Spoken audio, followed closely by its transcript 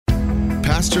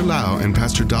Pastor Lau and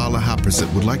Pastor Dala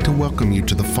Haprasit would like to welcome you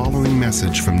to the following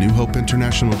message from New Hope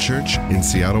International Church in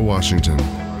Seattle, Washington.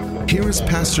 Here is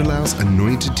Pastor Lau's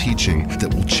anointed teaching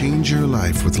that will change your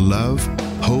life with love,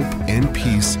 hope, and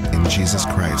peace in Jesus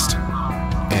Christ.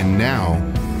 And now,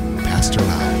 Pastor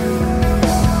Lau.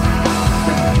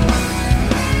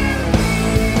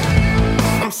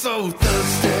 I'm so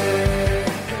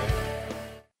thirsty.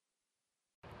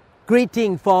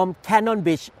 Greeting from Cannon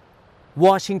Beach,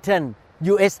 Washington,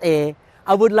 USA.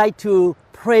 I would like to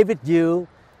pray with you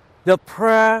the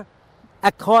prayer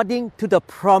according to the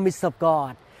promise of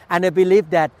God. And I believe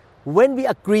that when we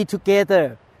agree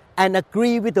together and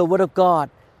agree with the Word of God,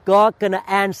 God gonna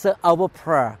answer our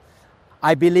prayer.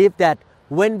 I believe that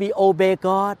when we obey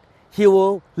God, He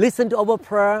will listen to our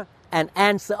prayer and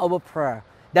answer our prayer.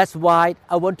 That's why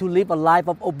I want to live a life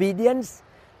of obedience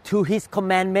to His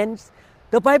commandments.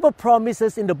 The Bible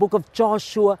promises in the book of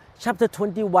Joshua, chapter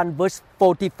 21, verse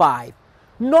 45,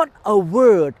 not a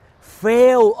word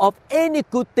fail of any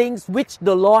good things which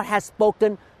the Lord has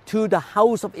spoken to the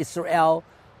house of Israel.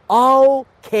 All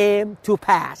came to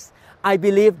pass. I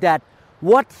believe that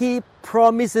what He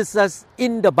promises us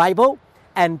in the Bible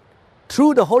and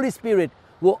through the Holy Spirit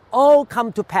will all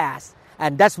come to pass.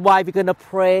 And that's why we're going to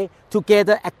pray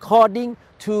together according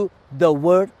to the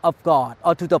Word of God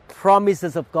or to the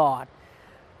promises of God.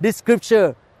 This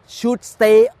scripture should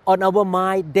stay on our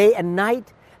mind day and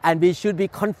night, and we should be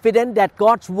confident that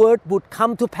God's word would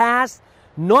come to pass.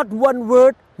 Not one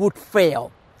word would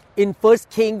fail. In 1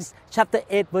 Kings chapter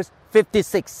 8 verse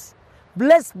 56,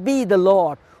 blessed be the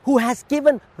Lord who has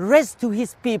given rest to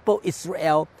His people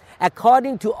Israel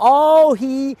according to all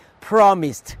He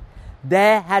promised.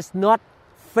 There has not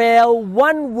failed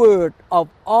one word of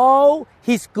all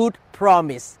His good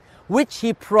promise, which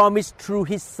He promised through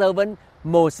His servant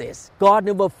Moses. God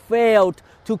never failed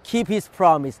to keep His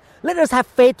promise. Let us have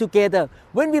faith together.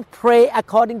 When we pray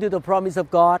according to the promise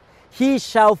of God, He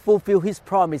shall fulfill His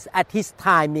promise at His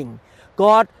timing.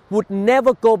 God would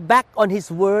never go back on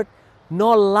His word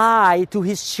nor lie to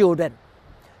His children.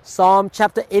 Psalm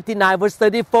chapter 89 verse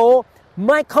 34,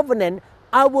 my covenant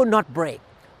I will not break,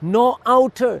 nor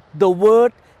alter the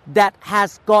word that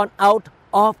has gone out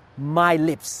of my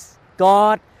lips.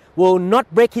 God will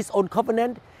not break His own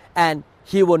covenant, and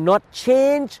He will not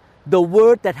change the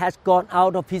word that has gone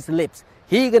out of His lips.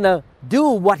 He's gonna do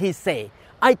what He say.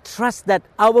 I trust that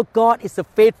our God is a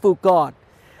faithful God.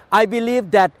 I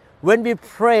believe that when we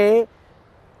pray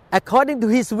according to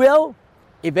His will,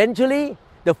 eventually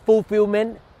the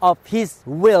fulfillment of His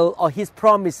will or His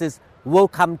promises will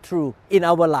come true in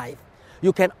our life.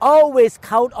 You can always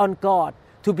count on God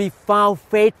to be found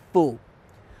faithful.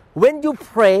 When you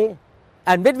pray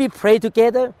and when we pray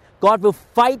together, God will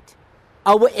fight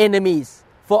our enemies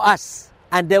for us,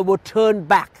 and they will turn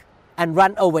back and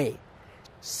run away.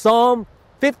 Psalm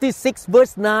 56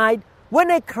 verse 9, when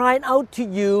I cried out to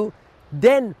you,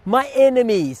 then my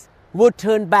enemies will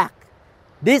turn back.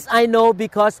 This I know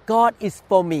because God is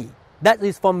for me. That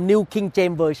is from New King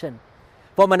James Version.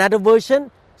 From another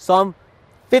version, Psalm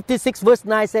 56 verse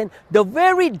 9 says, the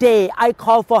very day I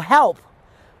call for help,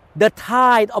 the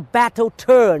tide of battle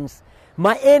turns.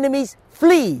 My enemies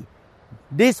flee.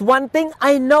 This one thing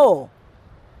I know,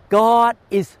 God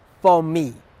is for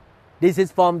me. This is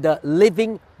from the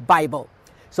Living Bible.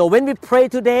 So when we pray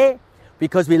today,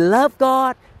 because we love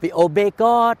God, we obey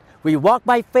God, we walk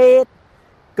by faith,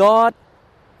 God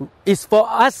is for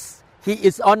us. He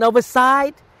is on our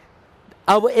side.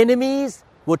 Our enemies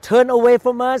will turn away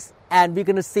from us, and we're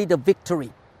going to see the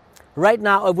victory. Right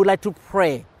now, I would like to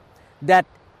pray that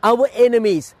our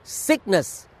enemies'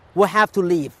 sickness will have to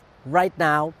leave right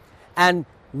now. And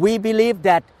we believe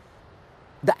that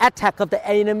the attack of the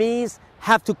enemies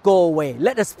have to go away.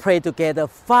 Let us pray together.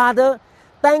 Father,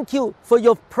 thank you for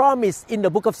your promise in the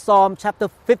book of Psalm chapter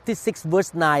 56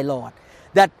 verse 9, Lord,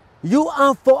 that you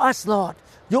are for us, Lord.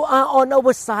 You are on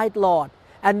our side, Lord.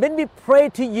 And when we pray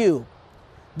to you,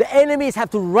 the enemies have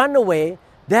to run away.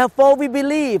 Therefore, we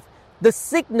believe the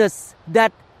sickness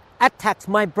that attacks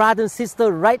my brother and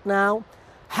sister right now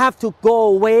have to go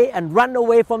away and run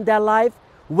away from their life,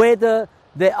 whether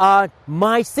they are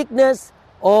mind sickness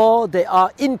or they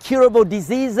are incurable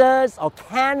diseases or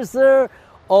cancer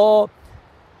or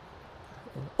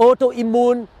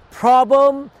autoimmune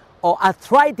problem or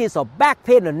arthritis or back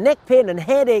pain or neck pain and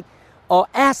headache or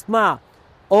asthma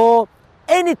or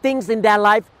anything in their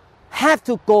life have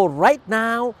to go right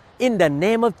now in the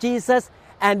name of Jesus.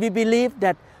 And we believe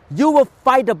that you will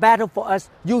fight the battle for us.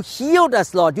 You healed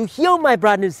us, Lord. You healed my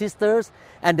brothers and sisters,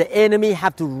 and the enemy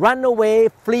have to run away,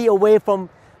 flee away from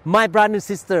my brothers and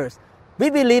sisters. We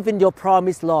believe in your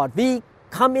promise, Lord. We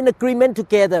come in agreement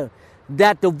together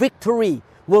that the victory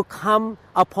will come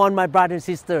upon my brothers and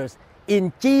sisters.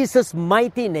 In Jesus'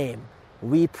 mighty name,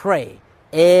 we pray.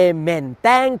 Amen.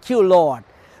 Thank you, Lord.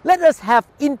 Let us have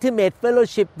intimate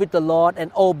fellowship with the Lord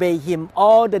and obey Him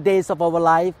all the days of our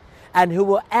life, and He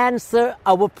will answer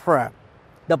our prayer.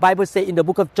 The Bible says in the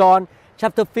book of John,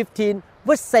 chapter 15,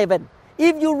 verse 7,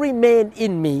 if you remain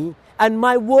in me and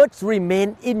my words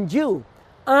remain in you,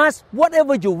 ask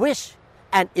whatever you wish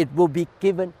and it will be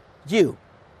given you.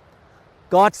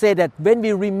 God said that when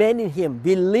we remain in Him,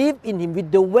 we live in Him, we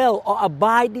dwell or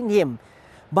abide in Him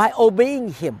by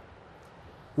obeying Him.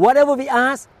 Whatever we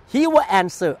ask, He will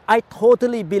answer. I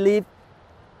totally believe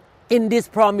in this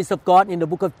promise of God in the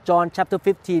book of John chapter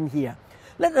 15 here.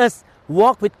 Let us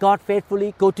walk with God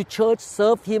faithfully, go to church,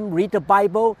 serve Him, read the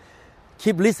Bible,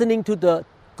 keep listening to the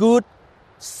good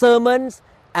sermons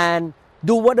and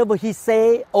do whatever He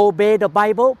say, obey the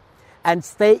Bible and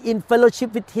stay in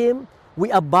fellowship with Him. We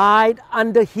abide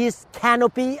under His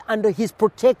canopy, under His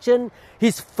protection,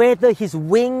 His feather, His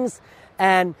wings,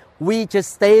 and we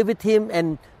just stay with Him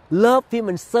and love Him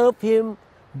and serve Him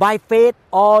by faith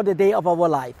all the day of our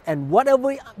life. And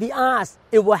whatever we ask,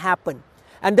 it will happen.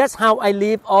 And that's how I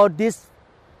live all these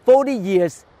 40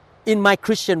 years in my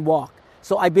Christian walk.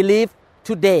 So I believe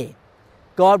today,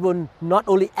 God will not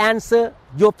only answer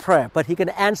your prayer, but He can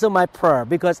answer my prayer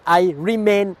because I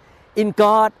remain in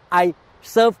God, I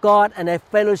serve God, and I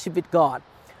fellowship with God.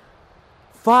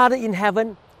 Father in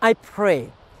heaven, I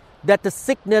pray that the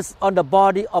sickness on the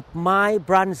body of my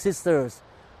brothers and sisters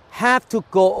have to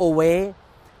go away.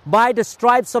 By the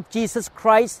stripes of Jesus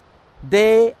Christ,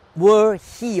 they were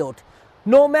healed.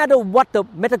 No matter what the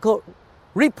medical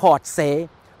reports say,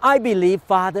 I believe,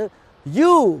 Father,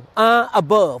 you are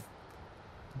above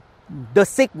the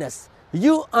sickness.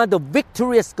 You are the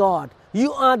victorious God.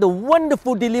 You are the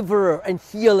wonderful deliverer and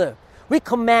healer. We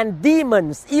command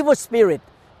demons, evil spirit,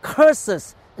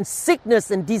 curses, and sickness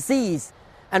and disease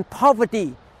and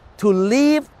poverty to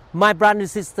leave my brother and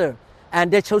sister,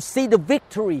 and they shall see the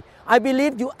victory. I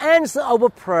believe you answer our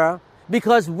prayer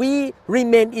because we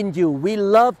remain in you. We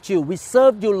love you. We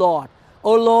serve you, Lord.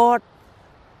 Oh Lord,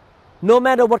 no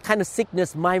matter what kind of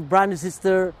sickness my brother and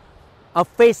sister are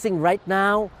facing right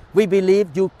now, we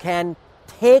believe you can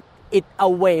take it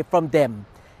away from them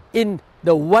in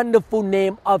the wonderful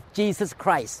name of Jesus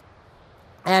Christ.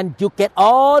 And you get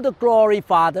all the glory,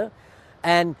 Father,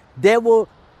 and they will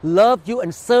love you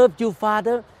and serve you,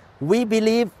 Father. We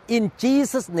believe in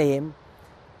Jesus' name,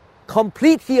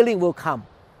 complete healing will come.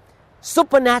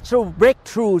 Supernatural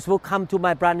breakthroughs will come to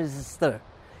my brother and sister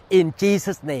in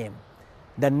Jesus' name.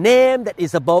 The name that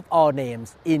is above all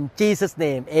names. In Jesus'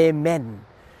 name, amen.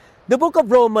 The book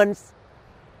of Romans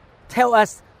tells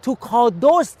us to call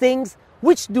those things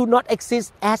which do not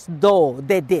exist as though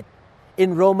they did.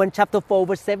 In Romans chapter 4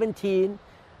 verse 17,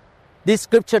 this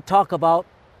scripture talk about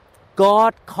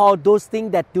God called those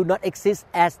things that do not exist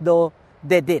as though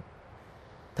they did.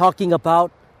 Talking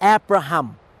about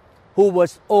Abraham, who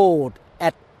was old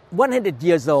at 100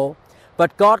 years old,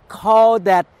 but God called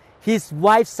that his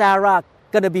wife Sarah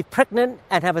going to be pregnant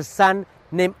and have a son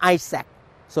named Isaac.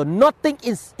 So nothing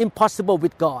is impossible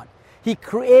with God. He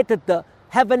created the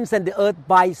heavens and the earth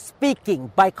by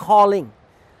speaking, by calling.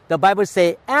 The Bible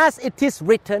says, as it is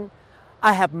written,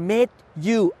 I have made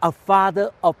you a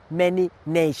father of many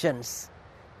nations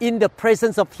in the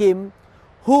presence of him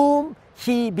whom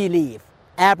he believed.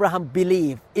 Abraham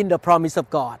believed in the promise of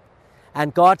God.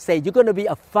 And God said, you're going to be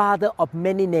a father of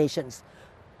many nations.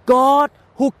 God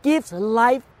who gives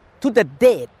life to the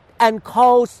dead and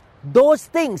calls those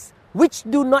things which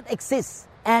do not exist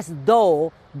as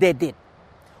though they did.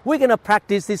 We're going to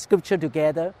practice this scripture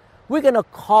together. We're going to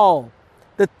call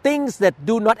the things that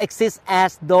do not exist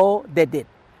as though they did.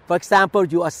 For example,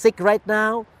 you are sick right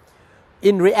now.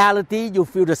 In reality, you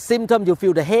feel the symptom, you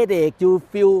feel the headache, you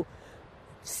feel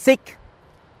sick.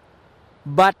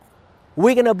 But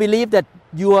we're going to believe that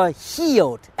you are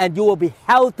healed and you will be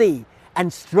healthy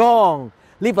and strong,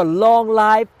 live a long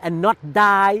life and not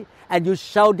die, and you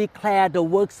shall declare the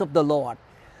works of the Lord.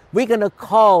 We're going to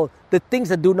call the things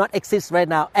that do not exist right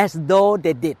now as though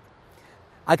they did.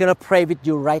 I'm going to pray with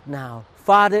you right now.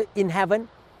 Father in heaven,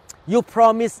 you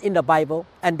promise in the Bible,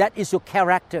 and that is your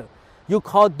character. You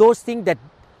call those things that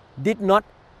did not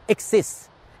exist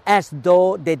as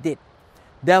though they did.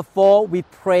 Therefore, we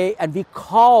pray and we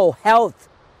call health,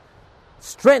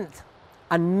 strength,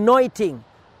 anointing,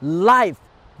 life,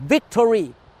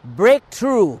 victory,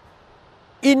 breakthrough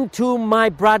into my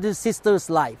brother's sister's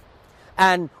life.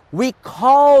 And we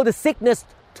call the sickness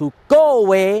to go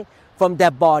away from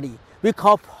their body. We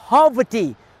call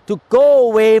poverty to go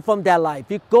away from their life.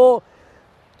 We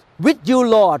with you,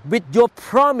 Lord, with your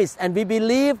promise, and we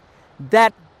believe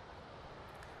that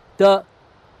the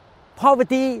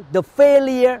poverty, the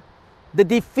failure, the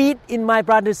defeat in my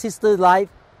brother and sister's life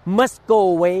must go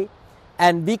away,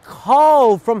 and we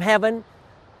call from heaven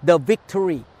the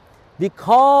victory. We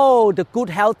call the good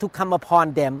health to come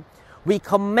upon them. We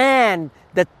command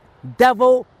the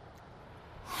devil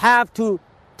have to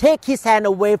take his hand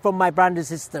away from my brother and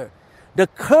sister. The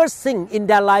cursing in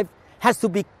their life has to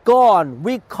be gone.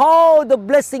 We call the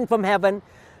blessing from heaven,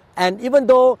 and even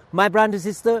though my brother and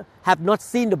sister have not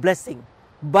seen the blessing,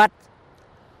 but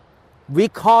we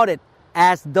call it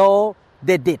as though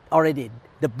they did already.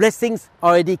 The blessings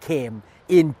already came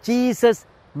in Jesus'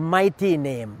 mighty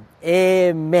name.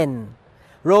 Amen.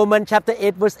 Romans chapter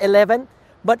 8 verse 11.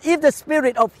 But if the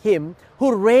spirit of him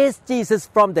who raised Jesus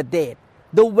from the dead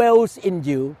dwells in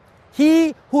you,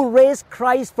 he who raised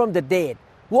Christ from the dead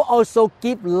will also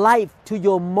give life to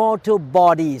your mortal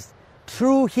bodies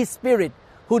through his spirit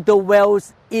who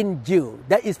dwells in you.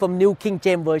 That is from New King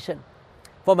James Version.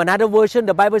 From another version,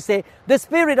 the Bible says, the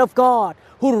Spirit of God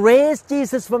who raised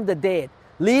Jesus from the dead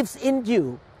lives in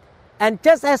you. And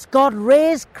just as God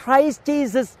raised Christ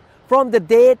Jesus from the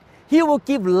dead, he will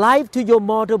give life to your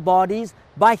mortal bodies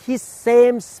by his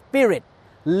same Spirit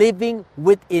living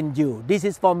within you. This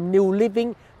is from New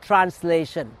Living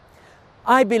Translation.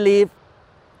 I believe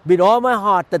with all my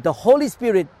heart that the Holy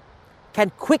Spirit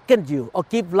can quicken you or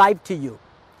give life to you.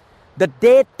 The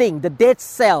dead thing, the dead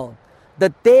cell, the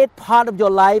dead part of your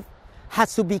life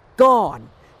has to be gone,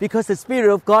 because the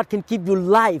Spirit of God can give you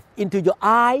life into your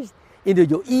eyes, into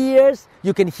your ears.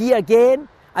 You can hear again.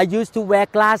 I used to wear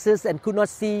glasses and could not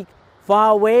see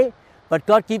far away, but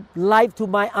God gave life to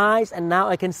my eyes, and now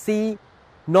I can see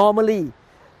normally.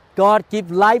 God gave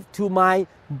life to my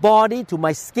body, to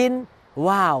my skin.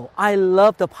 Wow, I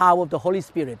love the power of the Holy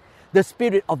Spirit. The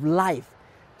Spirit of life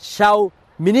shall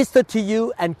minister to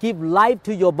you and give life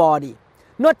to your body.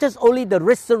 Not just only the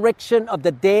resurrection of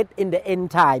the dead in the end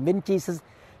time, when Jesus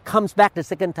comes back the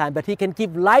second time, but he can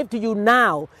give life to you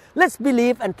now. Let's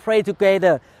believe and pray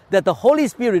together that the Holy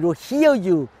Spirit will heal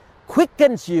you,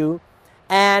 quickens you,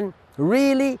 and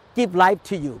really give life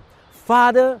to you.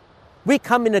 Father, we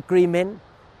come in agreement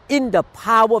in the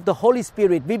power of the Holy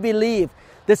Spirit. We believe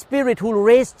the Spirit who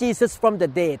raised Jesus from the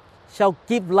dead shall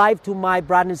give life to my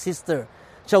brother and sister,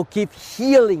 shall give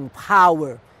healing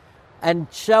power, and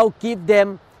shall give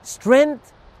them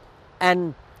strength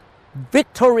and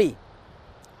victory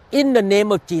in the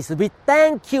name of Jesus. We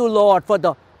thank you, Lord, for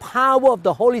the power of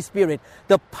the Holy Spirit,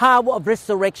 the power of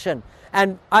resurrection.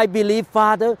 And I believe,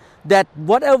 Father, that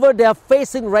whatever they are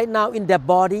facing right now in their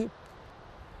body,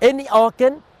 any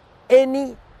organ,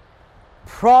 any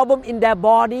problem in their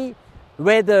body,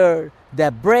 whether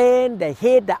their brain, their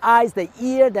head, their eyes, their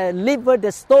ear, their liver,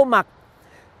 their stomach,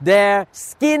 their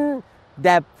skin,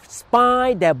 their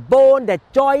spine, their bone, their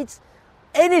joints,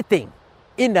 anything,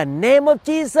 in the name of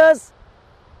Jesus,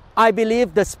 I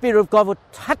believe the Spirit of God will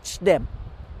touch them,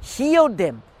 heal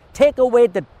them, take away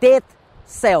the dead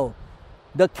cell,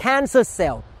 the cancer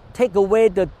cell, take away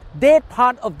the dead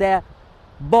part of their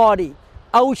body.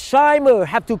 Alzheimer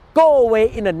have to go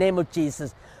away in the name of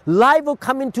Jesus. Life will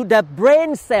come into their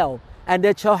brain cell, and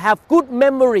they shall have good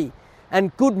memory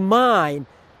and good mind,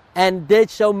 and they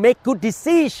shall make good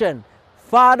decisions.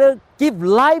 Father, give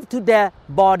life to their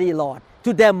body, Lord,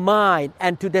 to their mind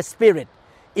and to their spirit.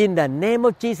 In the name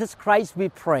of Jesus Christ we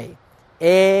pray.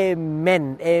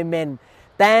 Amen. Amen.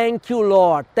 Thank you,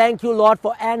 Lord. Thank you, Lord,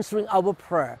 for answering our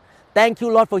prayer. Thank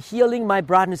you, Lord, for healing my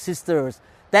brothers and sisters.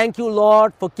 Thank you,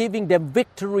 Lord, for giving them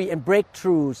victory and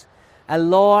breakthroughs.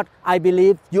 And Lord, I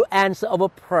believe you answer our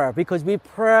prayer because we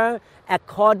pray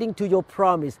according to your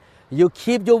promise. You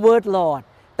keep your word, Lord.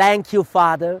 Thank you,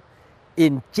 Father.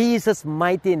 In Jesus'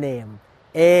 mighty name.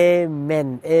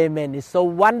 Amen. Amen. It's so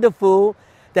wonderful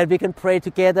that we can pray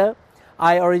together.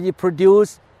 I already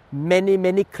produced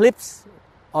many clips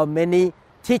or many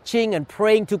teaching and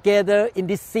praying together in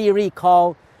this series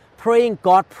called Praying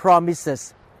God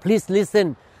Promises. Please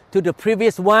listen to the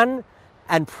previous one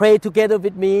and pray together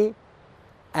with me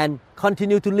and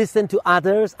continue to listen to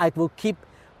others. I will keep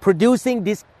producing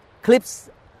these clips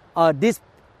or this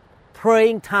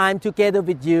praying time together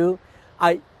with you.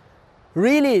 I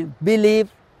really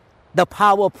believe the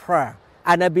power of prayer.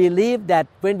 And I believe that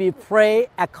when we pray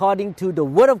according to the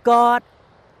Word of God,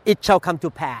 it shall come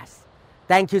to pass.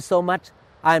 Thank you so much.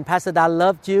 I am Pastor Dan.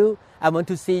 Loved you. I want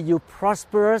to see you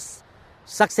prosperous,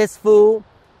 successful,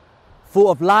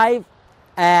 full of life,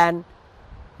 and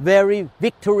very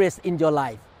victorious in your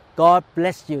life. God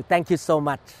bless you. Thank you so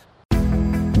much.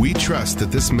 We trust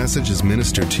that this message is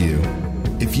ministered to you.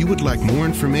 If you would like more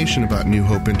information about New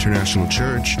Hope International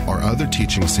Church or other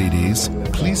teaching CDs,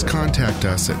 please contact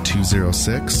us at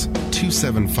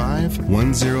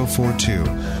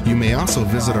 206-275-1042. You may also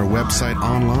visit our website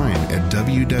online at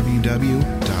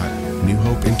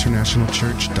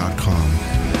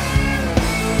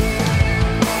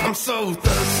www.newhopeinternationalchurch.com. I'm so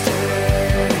thirsty.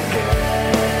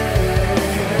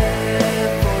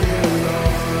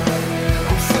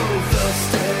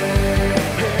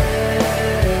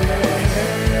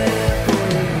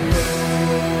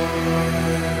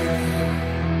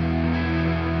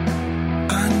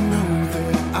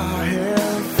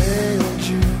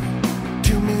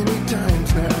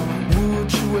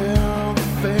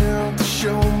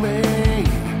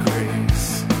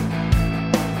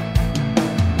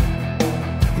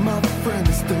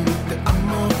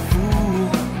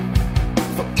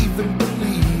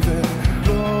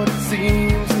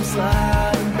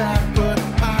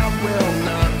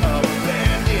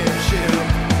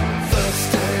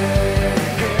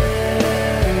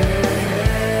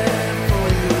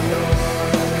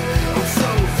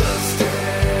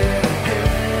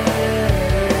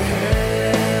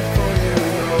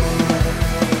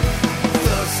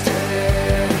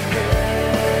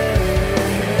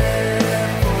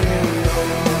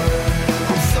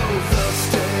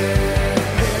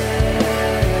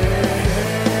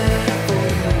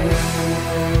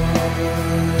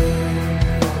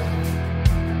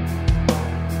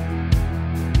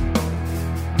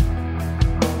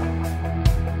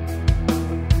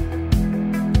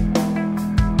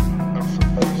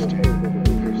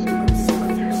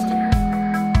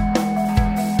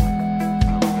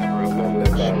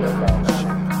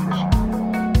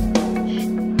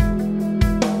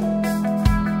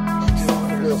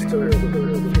 Still